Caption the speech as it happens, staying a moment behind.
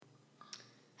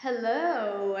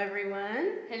Hello,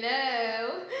 everyone.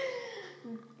 Hello.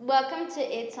 Welcome to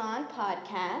It's On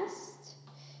Podcast.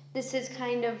 This is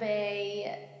kind of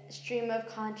a stream of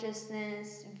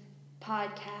consciousness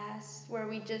podcast where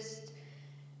we just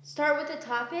start with a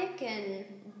topic and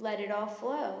let it all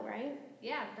flow, right?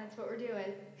 Yeah, that's what we're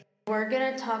doing. We're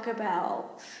going to talk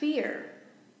about fear.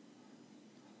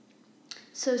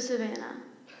 So, Savannah,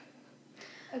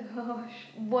 Oh gosh.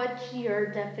 what's your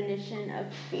definition of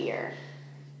fear?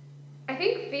 I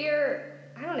think fear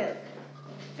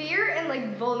and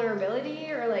like vulnerability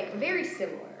are like very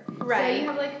similar. Right. So you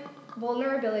have like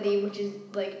vulnerability, which is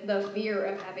like the fear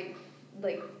of having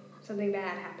like something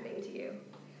bad happening to you.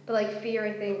 But like fear,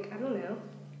 I think, I don't know.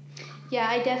 Yeah,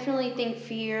 I definitely think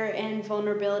fear and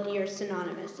vulnerability are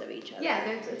synonymous of each other. Yeah,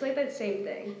 it's like that same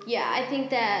thing. Yeah, I think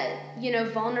that,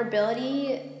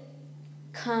 vulnerability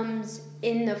comes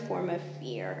in the form of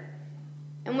fear.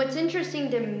 And what's interesting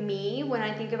to me when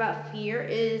I think about fear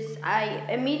is I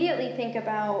immediately think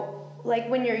about, like,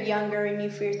 when you're younger and you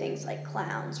fear things like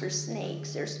clowns or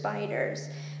snakes or spiders.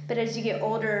 But as you get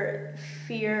older,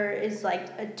 fear is, like,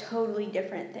 a totally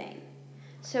different thing.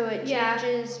 So it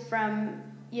changes from,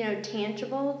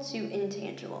 tangible to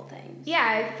intangible things. Yeah,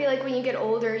 I feel like when you get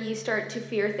older, you start to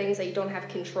fear things that you don't have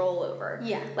control over.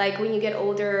 Yeah. Like when you get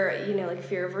older, like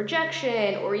fear of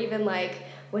rejection, or even like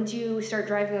once you start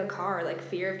driving a car, like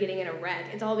fear of getting in a wreck.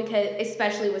 It's all because,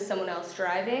 especially with someone else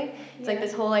driving, it's like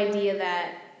this whole idea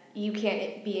that you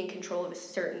can't be in control of a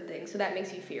certain thing, so that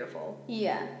makes you fearful.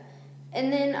 Yeah.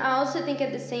 And then I also think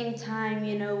at the same time,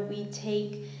 we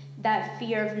take that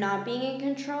fear of not being in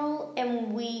control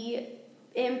and we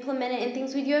implement it in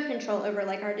things we do have control over,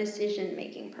 like our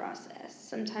decision-making process.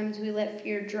 Sometimes we let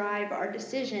fear drive our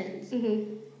decisions,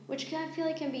 which I feel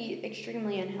like can be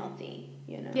extremely unhealthy,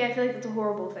 Yeah, I feel like that's a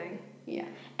horrible thing. Yeah.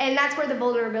 And that's where the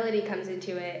vulnerability comes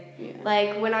into it. Yeah.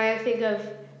 Like, when I think of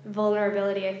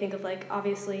vulnerability, I think of, like,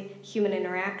 obviously human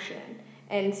interaction.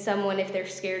 And someone, if they're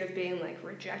scared of being, like,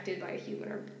 rejected by a human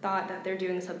or thought that they're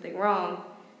doing something wrong,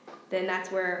 then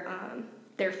that's where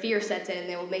their fear sets in, and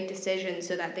they will make decisions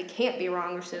so that they can't be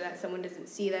wrong or so that someone doesn't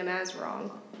see them as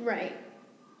wrong. Right.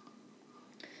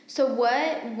 So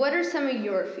what are some of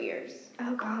your fears?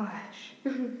 Oh, gosh.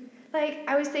 Like,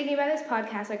 I was thinking about this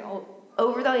podcast, like,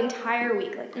 over the entire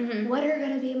week, like, what are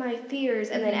going to be my fears?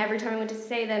 And then every time I went to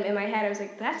say them in my head, I was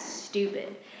like, that's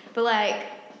stupid. But, like,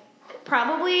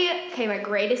 my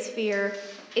greatest fear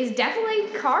is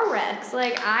definitely car wrecks.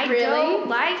 Like, I don't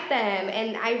like them.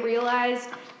 And I realized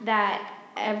that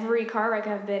every car wreck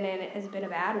I've been in has been a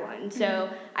bad one. So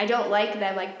I don't like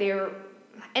them. Like,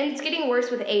 and it's getting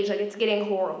worse with age. Like, it's getting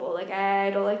horrible. Like, I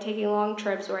don't like taking long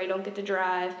trips where I don't get to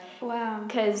drive. Wow.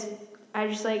 Because I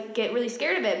just, like, get really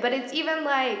scared of it. But it's even,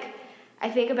 like, I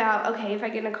think about, okay, if I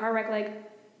get in a car wreck, like,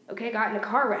 okay, I got in a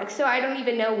car wreck. So I don't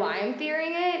even know why I'm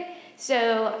fearing it.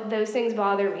 So those things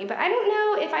bother me. But I don't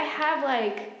know if I have,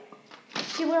 like,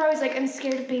 people are always like, I'm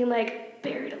scared of being, like,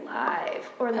 buried alive.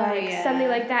 Or, like, something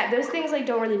like that. Those things, like,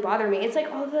 don't really bother me. It's,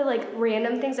 like, all the, like,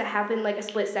 random things that happen, like, a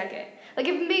split second. Like,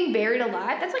 if I'm being buried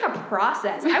alive, that's like a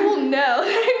process. I will know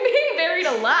that I'm being buried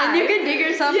alive. And you can dig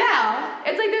yourself out.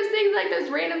 It's like those things, like those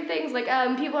random things.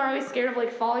 Like, people are always scared of,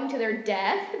 like, falling to their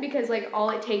death because, like, all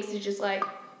it takes is just, like,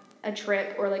 a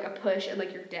trip or, like, a push and,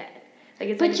 like, you're dead. Like,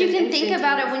 it's but like you can think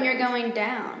about it things. when you're going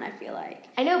down, I feel like.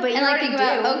 I know, but you and like already think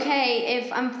about, do. okay,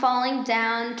 if I'm falling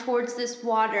down towards this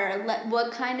water,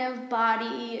 what kind of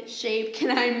body shape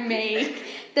can I make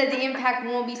that the impact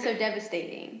won't be so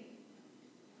devastating?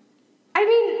 I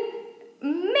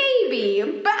mean,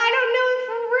 maybe, but I don't know if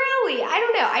really. I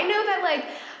don't know. I know that, like,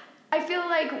 I feel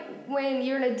like when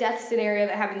you're in a death scenario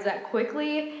that happens that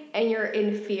quickly and you're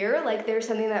in fear, like, there's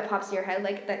something that pops in your head,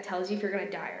 like, that tells you if you're going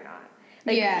to die or not.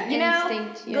 Like,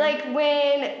 instinct. Yeah. Like,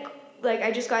 when, like,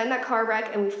 I just got in that car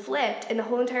wreck and we flipped, and the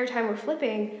whole entire time we're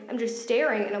flipping, I'm just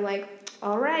staring, and I'm like,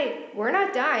 all right, we're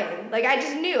not dying. Like, I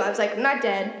just knew. I was like, I'm not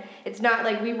dead. It's not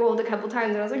like we rolled a couple times,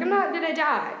 and I was like, I'm not going to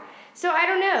die. So I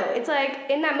don't know. It's like,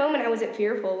 in that moment, I wasn't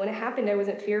fearful. When it happened, I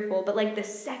wasn't fearful. But, like, the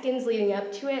seconds leading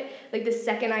up to it, like, the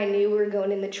second I knew we were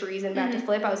going in the trees and about to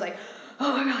flip, I was like,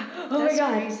 oh, my God, That's my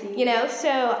God. Crazy.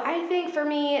 So I think for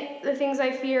me, the things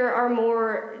I fear are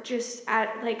more just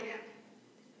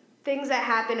things that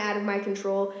happen out of my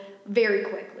control very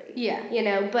quickly.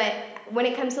 Yeah. But when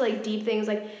it comes to, like, deep things,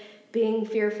 like being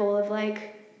fearful of,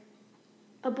 like,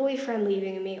 a boyfriend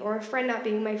leaving me or a friend not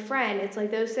being my friend, it's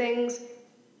like those things,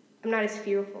 I'm not as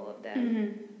fearful of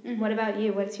them. What about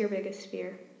you? What's your biggest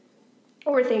fear?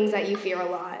 Or things that you fear a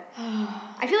lot?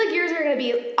 I feel like yours are going to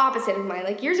be opposite of mine.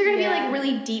 Like, yours are going to be, like,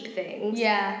 really deep things.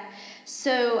 Yeah.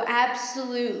 So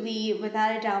absolutely,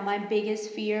 without a doubt, my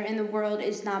biggest fear in the world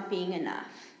is not being enough.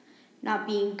 Not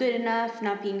being good enough,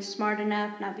 not being smart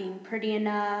enough, not being pretty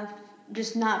enough,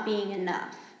 just not being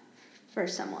enough for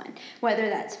someone. Whether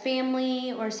that's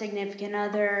family or significant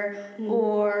other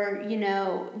or,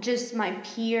 just my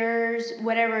peers,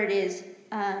 whatever it is,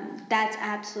 that's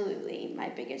absolutely my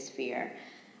biggest fear.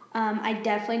 I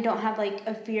definitely don't have like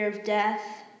a fear of death.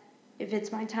 If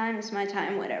it's my time, it's my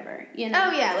time, whatever,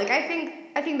 Oh yeah, like I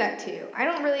think that too.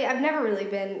 I've never really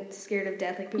been scared of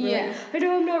death. Like people are like, I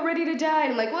know I'm not ready to die,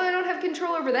 and I'm like, well, I don't have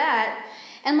control over that.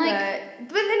 And like,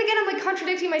 but then again, I'm like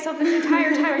contradicting myself this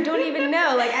entire time. I don't even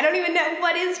know. Like I don't even know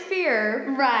what is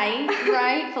fear. Right.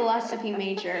 Philosophy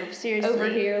major, seriously. Over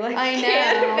here, like I know.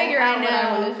 Can't figure out what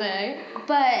I want to say.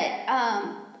 But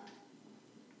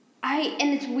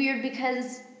and it's weird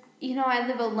because I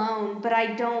live alone, but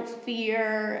I don't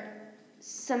fear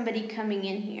somebody coming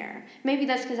in here. Maybe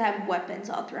that's because I have weapons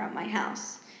all throughout my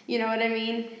house. You know what I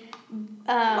mean?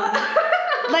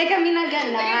 I've got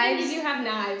knives. You do have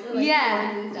knives. Or, yeah.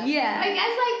 And stuff. Yeah. But I guess,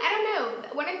 I don't know.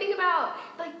 When I think about,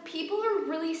 people are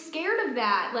really scared of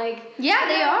that. Yeah,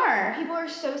 they are. People are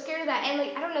so scared of that. And,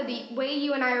 I don't know, the way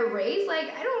you and I are raised, we have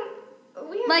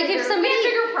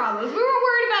bigger problems. We were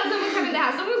worried about someone coming in the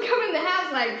house. Someone's coming in the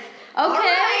house, okay,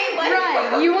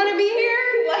 right. You want to be here?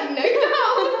 No, you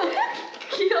don't.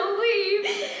 You don't leave.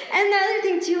 And the other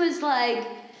thing, too, is, I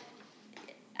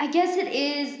guess it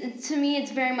is, to me,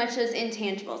 it's very much those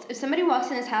intangibles. If somebody walks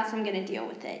in this house, I'm going to deal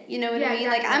with it. You know what I mean?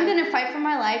 Exactly. I'm going to fight for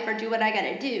my life or do what I got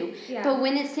to do. Yeah. But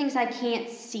when it's things I can't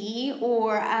see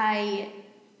or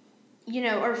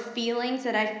or feelings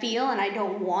that I feel and I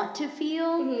don't want to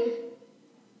feel,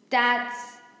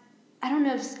 that's, I don't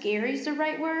know if scary is the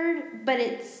right word, but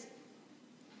it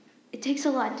takes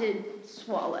a lot to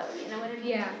swallow, you know what I mean?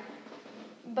 Yeah.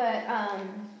 But,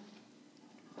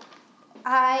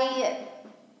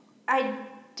 I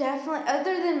definitely,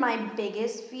 other than my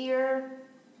biggest fear,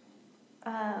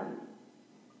 I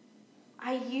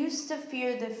used to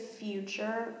fear the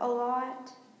future a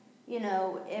lot.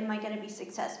 Am I going to be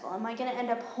successful? Am I going to end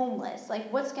up homeless?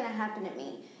 What's going to happen to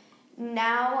me?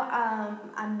 Now,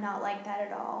 I'm not like that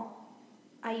at all.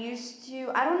 I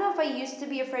don't know if I used to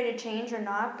be afraid of change or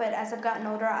not, but as I've gotten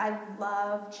older, I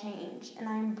love change, and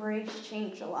I embrace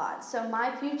change a lot. So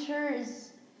my future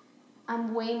is,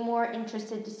 I'm way more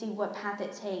interested to see what path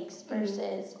it takes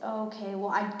versus, okay,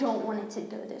 well, I don't want it to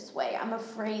go this way. I'm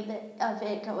afraid of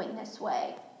it going this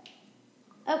way.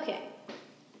 Okay.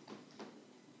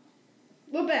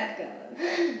 We're back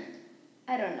on.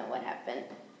 I don't know what happened.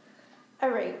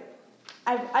 All right.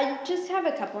 I just have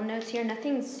a couple notes here.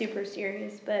 Nothing super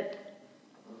serious, but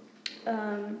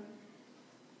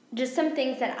just some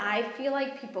things that I feel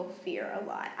like people fear a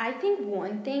lot. I think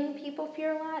one thing people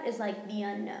fear a lot is the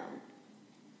unknown.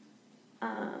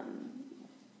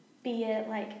 Be it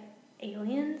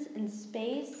aliens in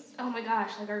space. Oh my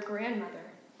gosh, our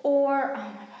grandmother. Or, oh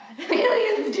my God.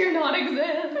 Aliens do not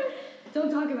exist. Don't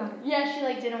talk about it. Yeah, she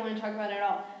didn't want to talk about it at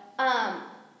all.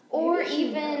 Or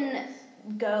even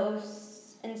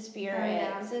ghosts and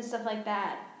spirits and stuff like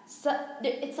that. So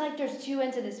it's there's two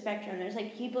ends of the spectrum. There's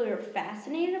people who are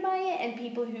fascinated by it and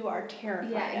people who are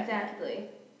terrified. Yeah, exactly.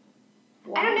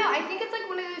 Wow. I don't know. I think it's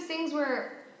one of those things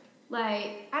where,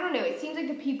 I don't know. It seems like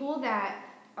the people that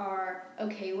are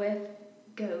okay with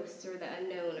ghosts or the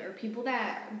unknown, or people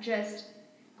that just,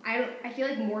 I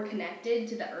feel more connected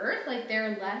to the earth.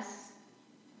 They're less,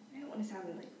 I don't want to sound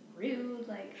rude,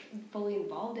 fully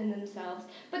involved in themselves,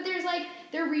 but there's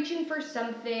they're reaching for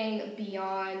something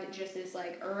beyond just this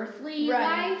earthly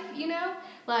life,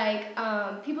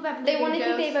 people that they want to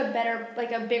ghosts, think they have a better,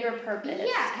 a bigger purpose.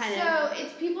 So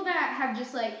it's people that have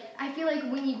just I feel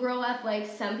when you grow up,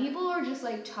 some people are just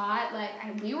taught,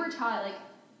 we were taught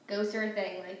ghosts are a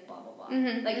thing, blah blah blah,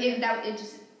 it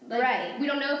just we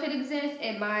don't know if it exists,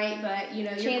 it might, but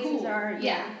chances you're cool. are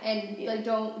and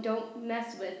don't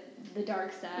mess with the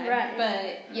dark side, right?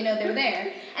 But they're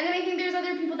there. And then I think there's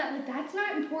other people that that's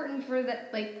not important for the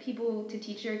people to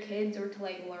teach their kids or to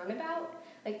learn about.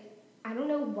 I don't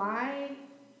know why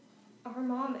our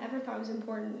mom ever thought it was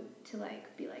important to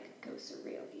be ghosts are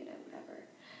real, whatever.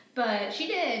 But she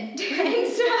did, and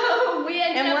so we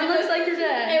ended up. And one looks like your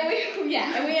dad. And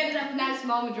we ended up in that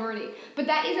small majority. But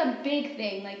that is a big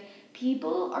thing.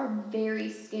 People are very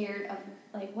scared of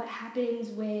what happens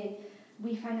when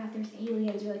we find out there's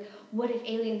aliens, or what if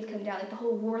aliens come down, the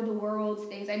whole War of the Worlds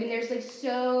things. I mean, there's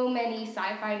so many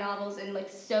sci-fi novels and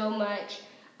so much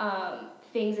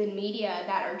things in media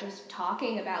that are just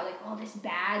talking about like all this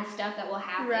bad stuff that will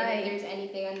happen if there's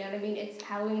anything unknown. I mean, it's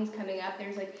Halloween's coming up.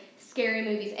 There's like scary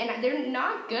movies, and they're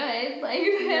not good. Like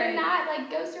they're not like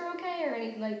ghosts are okay or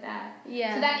anything like that.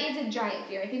 Yeah. So that is a giant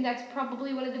fear. I think that's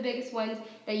probably one of the biggest ones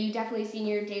that you definitely see in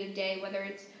your day to day, whether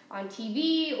it's on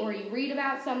TV or you read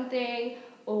about something,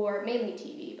 or mainly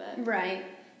TV. But right.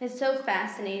 It's so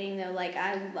fascinating, though. Like,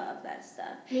 I love that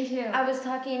stuff. Me too. I was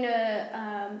talking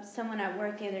to someone at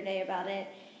work the other day about it,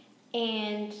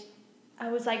 and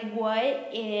I was like, what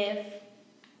if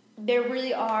there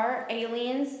really are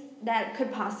aliens that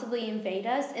could possibly invade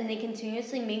us, and they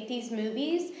continuously make these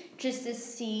movies just to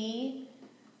see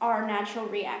our natural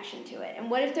reaction to it? And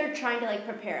what if they're trying to, like,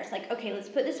 prepare us? Like, okay, let's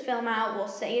put this film out. We'll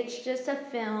say it's just a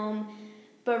film,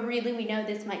 but really we know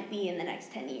this might be in the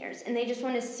next 10 years. And they just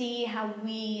want to see how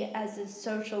we as a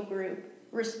social group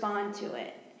respond to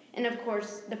it. And of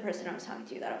course, the person I was talking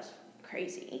to, that was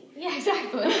crazy. Yeah,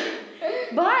 exactly.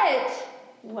 But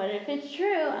what if it's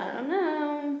true? I don't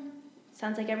know.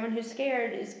 Sounds like everyone who's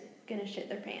scared is going to shit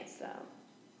their pants, though.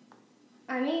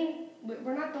 I mean,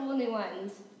 we're not the only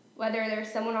ones. Whether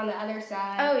there's someone on the other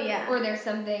side. Oh, yeah. Or there's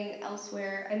something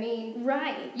elsewhere. I mean.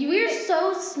 Right. We're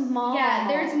so small. Yeah,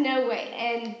 there's no way.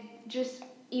 And just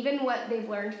even what they've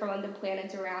learned from the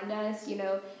planets around us, you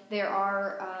know, there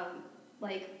are,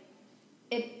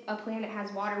 if a planet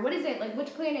has water. What is it? Like,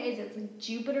 which planet is it? It's like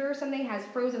Jupiter or something has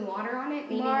frozen water on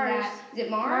it? Mars. Is it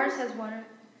Mars? Mars has water.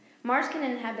 Mars can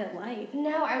inhabit life.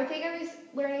 No, I would think I was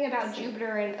learning about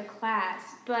Jupiter in a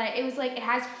class, but it was like it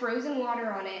has frozen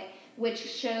water on it, which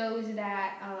shows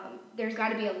that there's got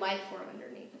to be a life form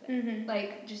underneath of it. Mm-hmm.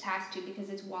 Like, just has to, because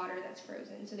it's water that's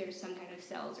frozen, so there's some kind of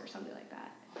cells or something like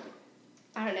that.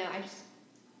 I don't know,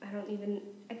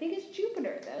 I think it's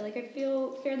Jupiter, though. Like, I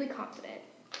feel fairly confident.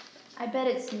 I bet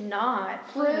it's not.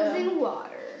 Frozen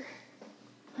water.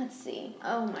 Let's see.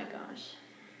 Oh my gosh.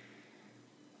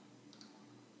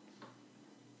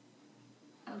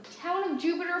 Town of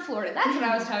Jupiter, Florida. That's what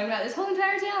I was talking about this whole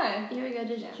entire time. Here we go.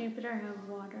 Does Jupiter have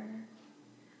water?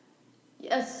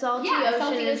 A salty salty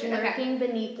ocean is ocean, lurking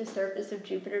beneath the surface of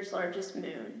Jupiter's largest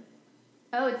moon.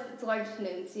 Oh, it's largest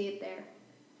moon. See it there.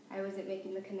 I wasn't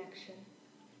making the connection.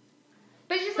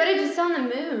 But it's just But it's just on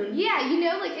the moon. Yeah, you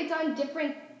know, like it's on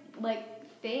different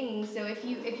like things. So if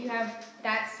you have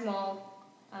that small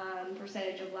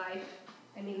percentage of life,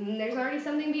 I mean, there's already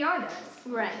something beyond us.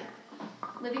 Right.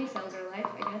 Living cells are life,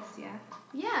 I guess. Yeah.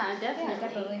 Yeah, definitely. Yeah,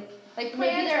 definitely. Like Maybe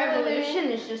plants their are evolution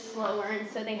is just slower, and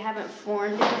so they haven't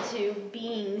formed into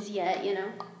beings yet, you know?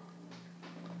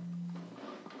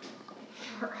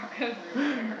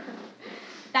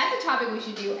 That's a topic we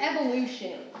should do.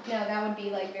 Evolution. No, that would be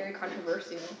like very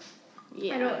controversial.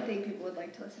 Yeah. I don't think people would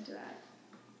like to listen to that.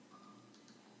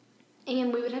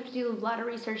 And we would have to do a lot of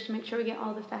research to make sure we get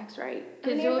all the facts right.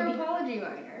 I'm an anthropology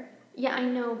minor. Yeah, I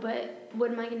know, but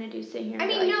what am I going to do, sit here and I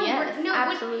be mean, like, yes,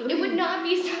 absolutely. It would not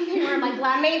be something where I'm like,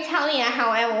 let me tell you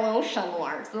how evolution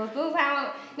works. This is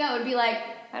how. No, it would be like,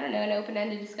 I don't know, an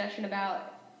open-ended discussion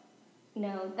about.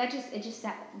 No, that just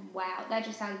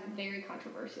sounds very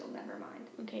controversial. Never mind.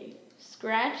 Okay,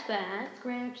 scratch that.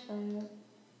 Scratch that.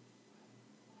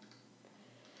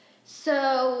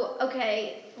 So,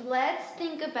 okay, let's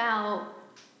think about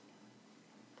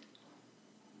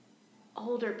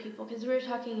older people, because we were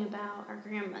talking about our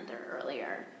grandmother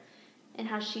earlier and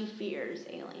how she fears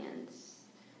aliens.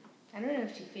 I don't know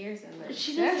if she fears them, but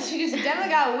She she's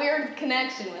definitely got a weird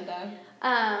connection with them.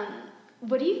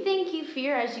 What do you think you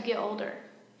fear as you get older?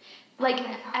 Like,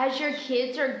 as your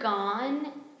kids are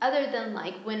gone, other than,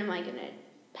 like, when am I going to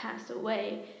pass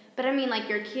away? But, I mean, like,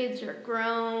 your kids are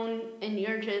grown and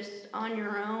you're just on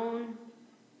your own.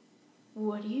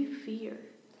 What do you fear?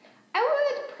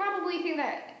 I would probably think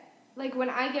that, like, when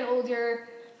I get older,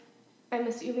 I'm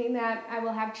assuming that I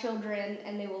will have children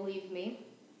and they will leave me.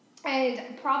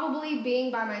 And probably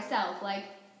being by myself, like,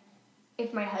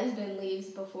 if my husband leaves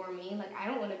before me, like, I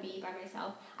don't want to be by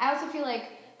myself. I also feel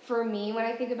like, for me, when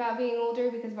I think about being older,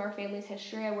 because of our family's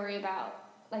history, I worry about,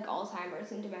 like,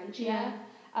 Alzheimer's and dementia.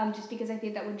 Yeah. Just because I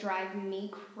think that would drive me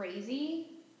crazy.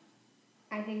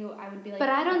 I think I would be like... But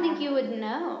I don't think you would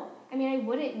know. I mean, I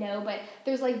wouldn't know, but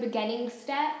there's, like, beginning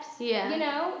steps. Yeah. You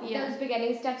know? Yeah. Those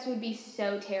beginning steps would be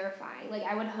so terrifying. Like,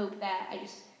 I would hope that I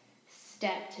just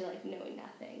step to, like, knowing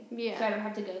nothing. Yeah. So I don't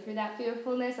have to go through that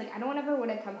fearfulness. Like, I don't ever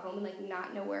want to come home and, like,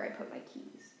 not know where I put my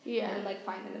keys. Yeah. And then, like,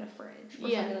 find them in a fridge or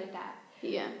Yeah. something like that.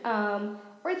 Yeah.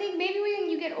 Or I think maybe when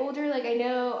you get older, like, I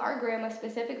know our grandma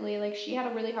specifically, like, she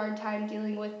had a really hard time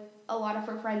dealing with a lot of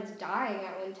her friends dying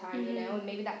at one time, Mm-hmm. you know? And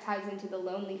maybe that ties into the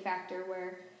lonely factor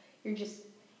where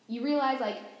you realize,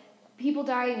 like, people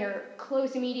die in your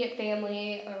close immediate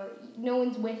family, or no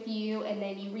one's with you, and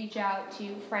then you reach out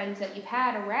to friends that you've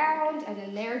had around, and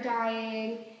then they're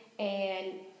dying,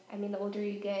 and I mean, the older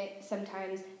you get,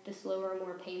 sometimes the slower and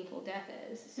more painful death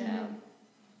is. So,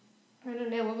 I don't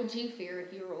know. What would you fear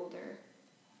if you were older?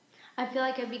 I feel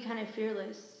like I'd be kind of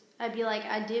fearless. I'd be like,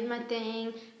 I did my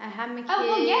thing. I had my kids. Oh,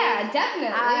 well, yeah,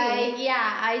 definitely.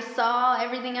 I saw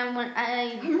everything I want.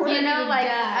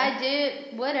 I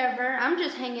did whatever. I'm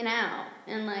just hanging out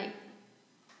and like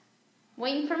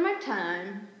waiting for my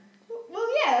time. Well,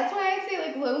 yeah, that's why I say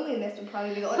like loneliness would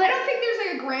probably be. But I don't think there's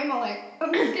like a grandma like, I'm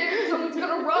scared someone's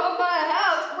gonna rob my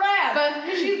house. Crap.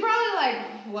 But she's probably like,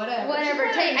 whatever. Whatever.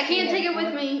 I can't take it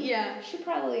with me. Yeah. She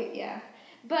probably, yeah.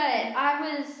 But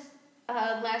I was.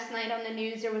 Last night on the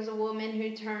news, there was a woman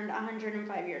who turned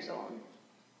 105 years old.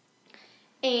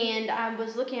 And I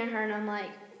was looking at her and I'm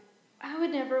like, I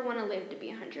would never want to live to be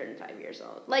 105 years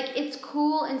old. Like, it's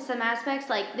cool in some aspects.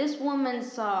 Like, this woman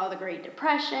saw the Great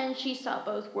Depression. She saw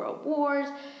both world wars.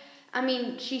 I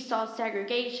mean, she saw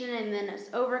segregation and then us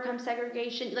overcome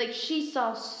segregation. Like, she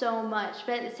saw so much.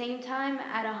 But at the same time,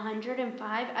 at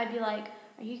 105, I'd be like,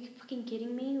 are you fucking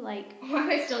kidding me? Like, why am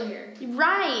I still here?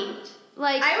 Right.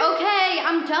 Like, okay,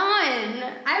 I'm done.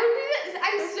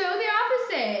 I'm so the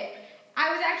opposite.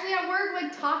 I was actually at work,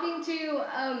 like, talking to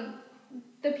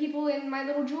the people in my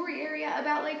little jewelry area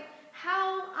about, like,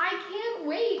 how I can't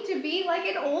wait to be, like,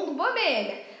 an old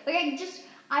woman. Like,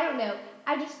 I don't know.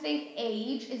 I just think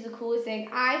age is the coolest thing.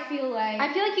 I feel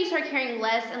like you start caring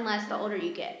less and less the older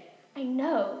you get. I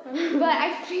know, but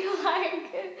I feel like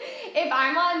if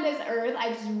I'm on this earth, I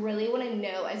just really want to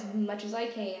know as much as I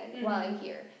can while I'm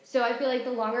here. So I feel like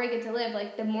the longer I get to live,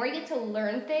 like, the more I get to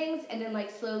learn things and then, like,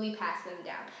 slowly pass them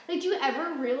down. Like, do you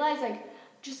ever realize, like,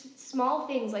 just small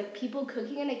things, like people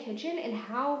cooking in a kitchen and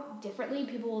how differently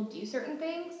people will do certain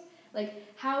things? Like,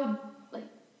 how, like,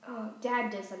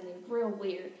 Dad does something real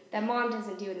weird that Mom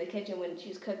doesn't do in the kitchen when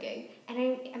she's cooking.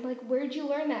 And I'm like, where'd you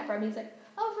learn that from? He's like,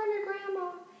 oh, from your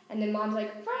grandma. And then Mom's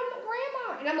like, from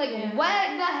Grandma. And I'm like,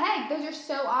 what the heck? Those are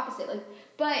so opposite. Like,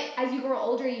 but as you grow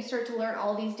older, you start to learn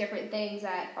all these different things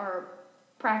that are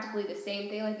practically the same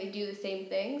thing. Like, they do the same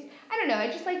things. I don't know. I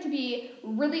just like to be a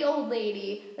really old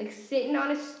lady, like, sitting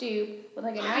on a stoop with,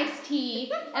 like, an iced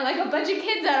tea and, like, a bunch of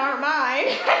kids that aren't mine.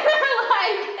 And they're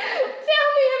like, tell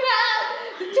me about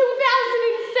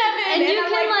 2007. And you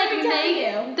can,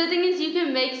 like, the thing is, you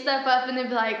can make stuff up and then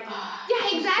be like, oh,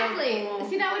 yeah, exactly. So cool.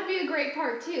 See, that would be a great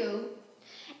part, too.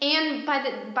 And by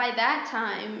that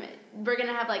time, we're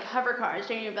gonna have like hover cars.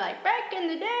 You're gonna be like, back in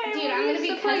the day. Dude, I'm gonna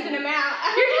be cussing them out.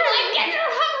 You're gonna be like, get your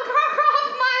hover car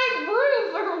off my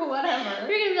roof or whatever.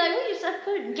 You're gonna be like, we used to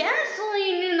put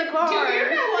gasoline in the car. Dude,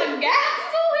 you know what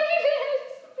gasoline is?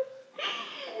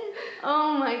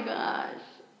 Oh my gosh.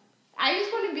 I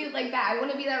just want to be like that. I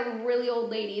want to be that really old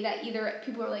lady that either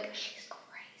people are like, she's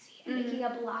crazy and making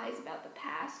up lies about the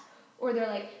past, or they're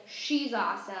like, she's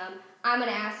awesome. I'm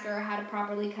going to ask her how to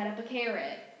properly cut up a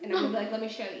carrot. And I'm going to be like, let me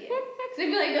show you. So I'd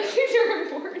be like, those things are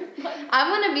important. Like, I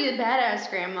want to be the badass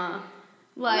grandma.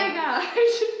 Like, oh my gosh.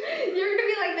 You're going to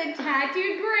be like the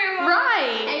tattooed grandma.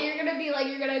 Right. And you're going to be like,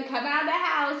 you're going to come out of the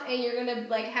house and you're going to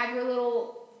like have your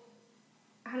little,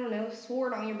 I don't know,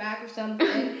 sword on your back or something.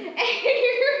 And you're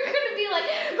going to be like,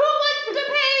 who wants to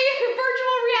play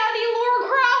virtual reality Lara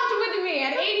Croft with me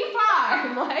at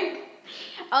 85? Like,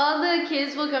 all the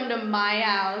kids will come to my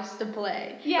house to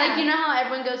play. Yeah. Like, you know how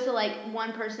everyone goes to, like,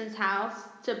 one person's house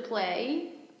to play?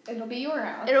 It'll be your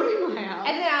house. It'll be my house.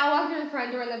 And then I'll walk through the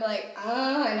front door and they'll be like,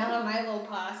 oh, and I'll have my little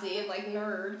posse of, like,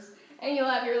 nerds. And you'll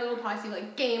have your little posse of,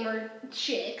 like, gamer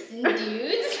chicks and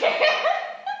dudes.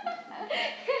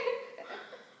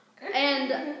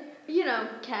 And, you know,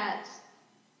 cats.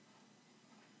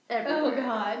 Everywhere. Oh,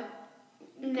 God.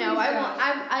 No,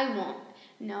 I won't.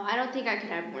 No, I don't think I could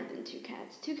have more than 2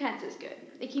 cats. 2 cats is good.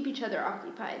 They keep each other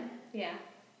occupied. Yeah.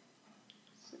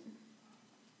 So.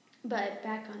 But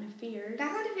back on to fears.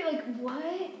 Back on to fear, like,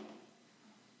 what?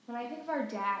 When I think of our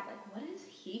dad, like, what does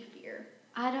he fear?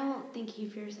 I don't think he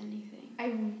fears anything.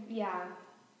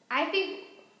 I think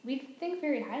we think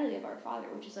very highly of our father,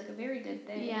 which is, like, a very good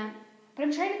thing. Yeah. But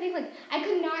I'm trying to think, like, I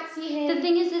could not see him. The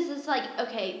thing is it's like,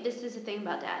 okay, this is the thing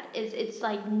about Dad. It's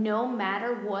like, no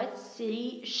matter what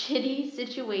shitty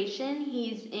situation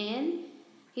he's in,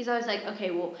 he's always like,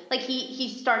 okay, well, like, he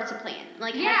starts a plan.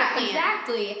 Like, has a plan.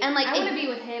 Exactly. And, like, I want to be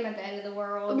with him at the end of the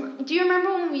world. Do you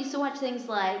remember when we used to watch things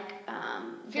like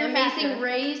The Amazing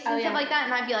Race and stuff like that?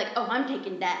 And I'd be like, oh, I'm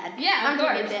taking Dad. Yeah, I'm of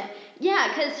course. taking Dad. Yeah,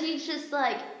 because he's just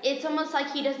like, it's almost like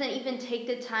he doesn't even take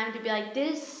the time to be like,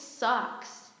 this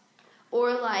sucks.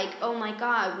 Or like, oh my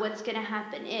God, what's going to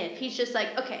happen if? He's just like,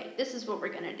 okay, this is what we're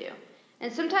going to do.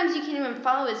 And sometimes you can't even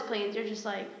follow his plans. You're just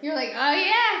like... You're like, oh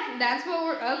yeah, that's what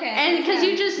we're... Okay. And because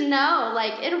you just know,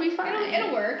 like, it'll be fine.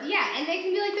 It'll work. Yeah, and they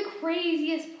can be, like, the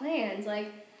craziest plans. Like,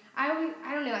 I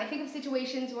don't know. I think of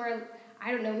situations where,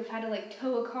 I don't know, we've had to, like,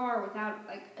 tow a car without,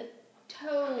 like, a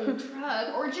tow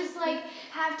truck. Or just, like,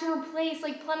 have to replace,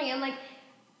 like, plumbing. And, like,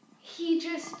 he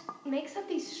just makes up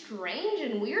these strange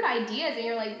and weird ideas. And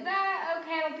you're like, okay,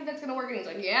 I don't think that's going to work. And he's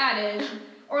like, yeah, it is.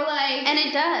 Or, like... And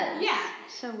it does. Yeah.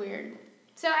 So weird.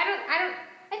 So I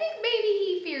think maybe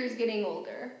he fears getting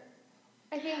older.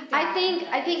 I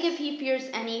think if he fears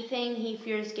anything, he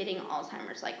fears getting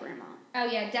Alzheimer's like grandma. Oh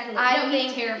yeah, definitely.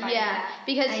 He's terrified of that.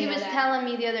 Because he was telling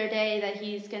me the other day that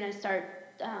he's gonna start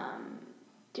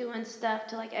doing stuff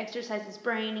to like exercise his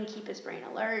brain and keep his brain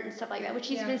alert and stuff like that, which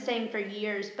he's been saying for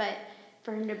years, but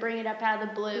for him to bring it up out of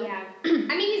the blue. Yeah. I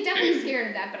mean, he's definitely scared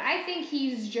of that, but I think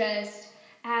he's just,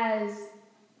 as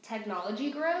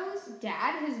technology grows,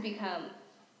 Dad has become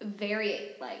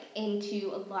very, like,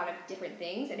 into a lot of different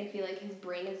things, and I feel like his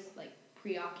brain is, like,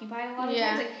 preoccupied a lot of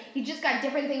times. Like, he just got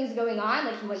different things going on,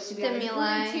 like, he wants to be on his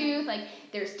Bluetooth, like,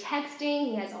 there's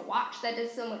texting, he has a watch that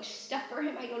does so much stuff for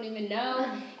him, I don't even know,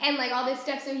 and, like, all this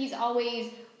stuff, so he's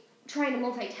always trying to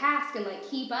multitask and, like,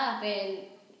 keep up, and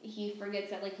he forgets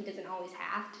that, like, he doesn't always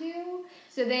have to,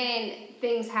 so then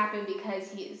things happen because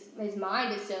his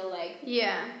mind is so, like,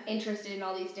 interested in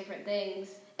all these different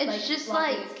things. It's like, just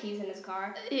locking like his keys in his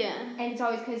car. Yeah. And it's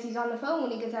always because he's on the phone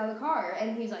when he gets out of the car,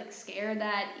 and he's like scared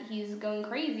that he's going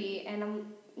crazy. And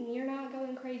you're not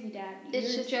going crazy, Dad. You're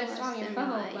just on your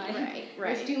phone. Like, right.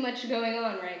 There's too much going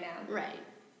on right now.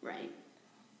 Right.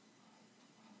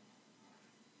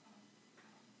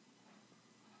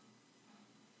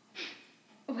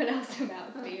 What else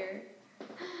about fear?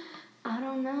 I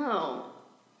don't know.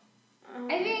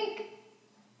 I think.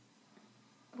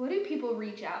 What do people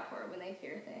reach out for when they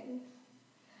fear things?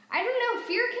 I don't know.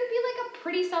 Fear can be like a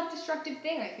pretty self-destructive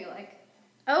thing, I feel like.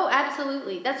 Oh,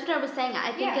 absolutely. That's what I was saying.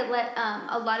 I think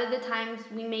a lot of the times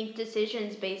we make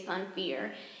decisions based on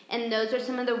fear, and those are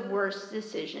some of the worst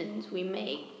decisions we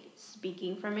make,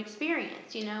 speaking from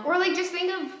experience, you know? Or like just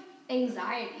think of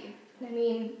anxiety. I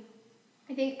mean,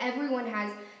 I think everyone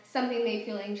has something they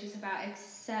feel anxious about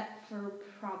except for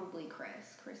probably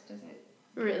Chris. Chris doesn't.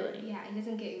 Really? Yeah, he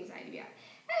doesn't get anxiety yet.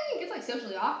 I think it's like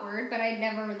socially awkward, but I'd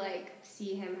never like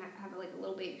see him have like a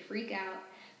little baby freak out.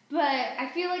 But I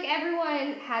feel like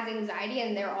everyone has anxiety,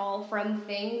 and they're all from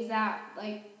things that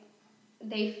like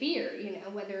they fear, you know,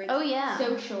 whether it's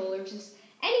social or just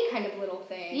any kind of little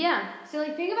thing. Yeah. So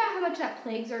like think about how much that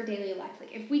plagues our daily life.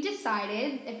 Like if we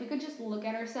could just look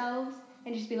at ourselves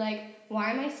and just be like, why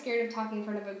am I scared of talking in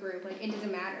front of a group? Like it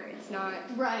doesn't matter. It's not.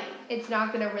 Right. It's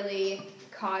not gonna really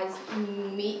cause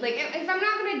me, like, if I'm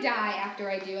not going to die after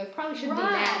I do, I probably shouldn't be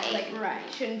mad.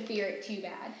 Like, shouldn't fear it too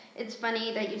bad. It's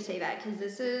funny that you say that, because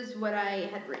this is what I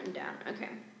had written down. Okay.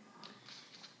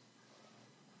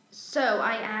 So,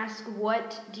 I ask,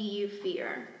 what do you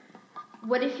fear?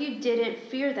 What if you didn't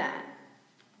fear that?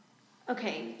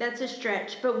 Okay, that's a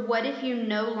stretch, but what if you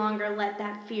no longer let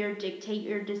that fear dictate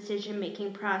your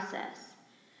decision-making process?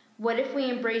 What if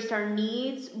we embraced our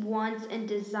needs, wants, and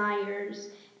desires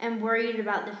and worried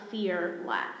about the fear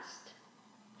last?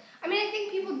 I mean, I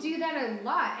think people do that a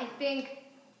lot.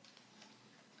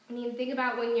 think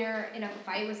about when you're in a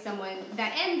fight with someone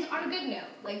that ends on a good note.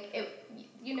 Like,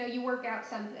 you work out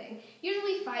something.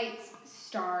 Usually fights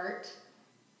start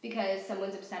because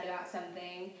someone's upset about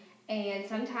something, and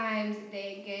sometimes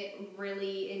they get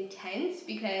really intense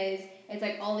because it's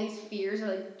like all these fears are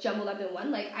like jumbled up in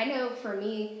one. Like, I know for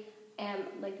me,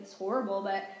 like, it's horrible,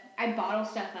 but I bottle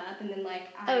stuff up and then like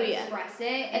I express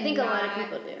it. I think a lot of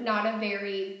people do. Not a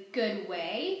very good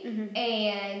way. Mm-hmm.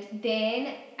 And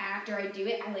then after I do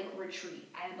it, I like retreat.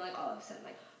 I'm like all of a sudden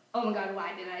like, oh my God,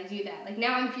 why did I do that? Like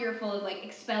now I'm fearful of like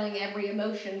expelling every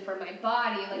emotion from my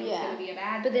body. Like it's gonna be a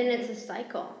bad thing. But then it's a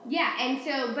cycle. Yeah, and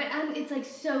so it's like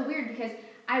so weird because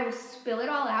I will spill it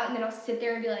all out and then I'll sit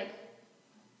there and be like,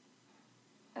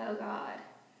 oh God,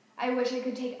 I wish I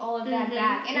could take all of that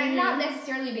back. And I'm not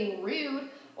necessarily being rude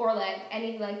or like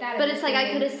anything like that. But it's like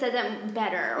I could have said that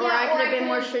better, or I could have been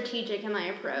more strategic in my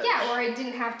approach. Yeah, or it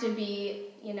didn't have to be,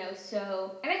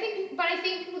 so. And I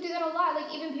think people do that a lot.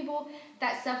 Like even people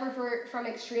that suffer from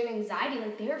extreme anxiety,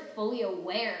 like they're fully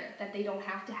aware that they don't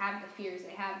have to have the fears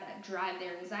they have that drive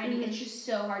their anxiety. Mm-hmm. It's just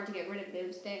so hard to get rid of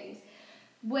those things.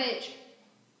 Which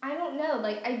I don't know.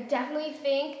 Like I definitely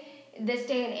think this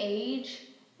day and age,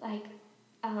 like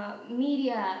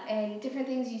media and different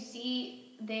things you see.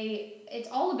 It's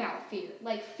all about fear.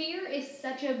 Like, fear is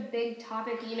such a big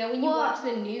topic, when you watch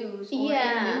the news or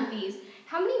in movies.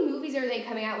 How many movies are they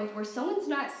coming out with where someone's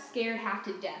not scared half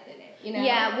to death in it? you know?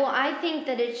 Yeah, well, I think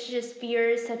that it's just fear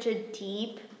is such a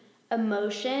deep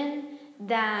emotion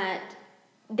that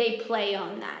they play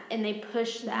on that and they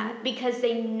push that because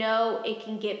they know it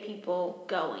can get people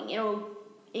going. It'll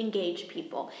engage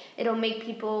people. It'll make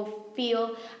people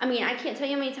feel. I mean, I can't tell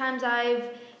you how many times I've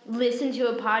listened to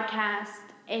a podcast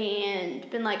and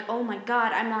been like, oh my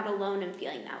God, I'm not alone in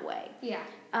feeling that way. Yeah.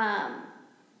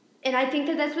 And I think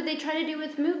that that's what they try to do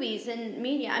with movies and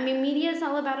media. I mean, media is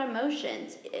all about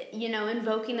emotions, you know,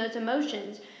 invoking those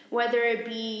emotions, whether it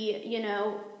be, you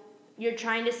know, you're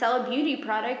trying to sell a beauty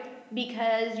product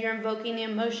because you're invoking the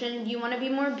emotion you want to be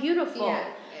more beautiful. Yeah,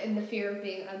 and the fear of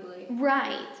being ugly.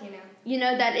 Right. You know. You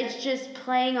know, that it's just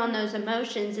playing on those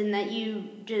emotions and that you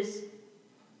just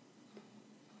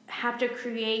have to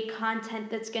create content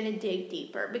that's going to dig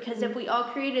deeper. Because if we all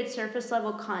created surface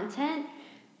level content,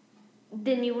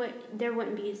 then there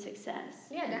wouldn't be a success.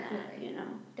 Yeah, in definitely. That, you know.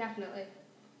 Definitely.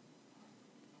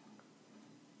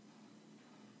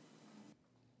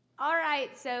 All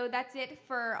right, so that's it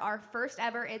for our first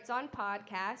ever It's On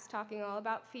podcast, talking all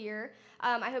about fear.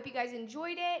 I hope you guys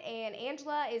enjoyed it, and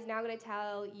Angela is now going to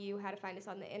tell you how to find us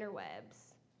on the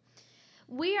interwebs.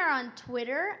 We are on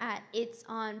Twitter at It's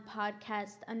On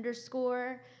Podcast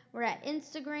 _. We're at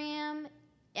Instagram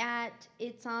at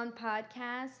It's On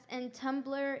Podcast, and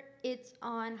Tumblr, It's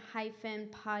On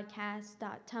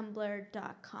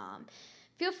 -podcast.tumblr.com.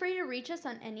 Feel free to reach us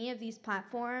on any of these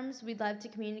platforms. We'd love to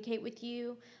communicate with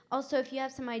you. Also, if you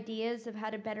have some ideas of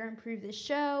how to better improve the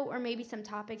show or maybe some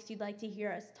topics you'd like to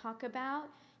hear us talk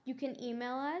about, you can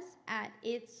email us at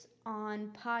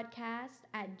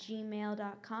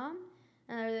itsonpodcast@gmail.com.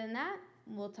 And other than that,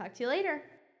 we'll talk to you later.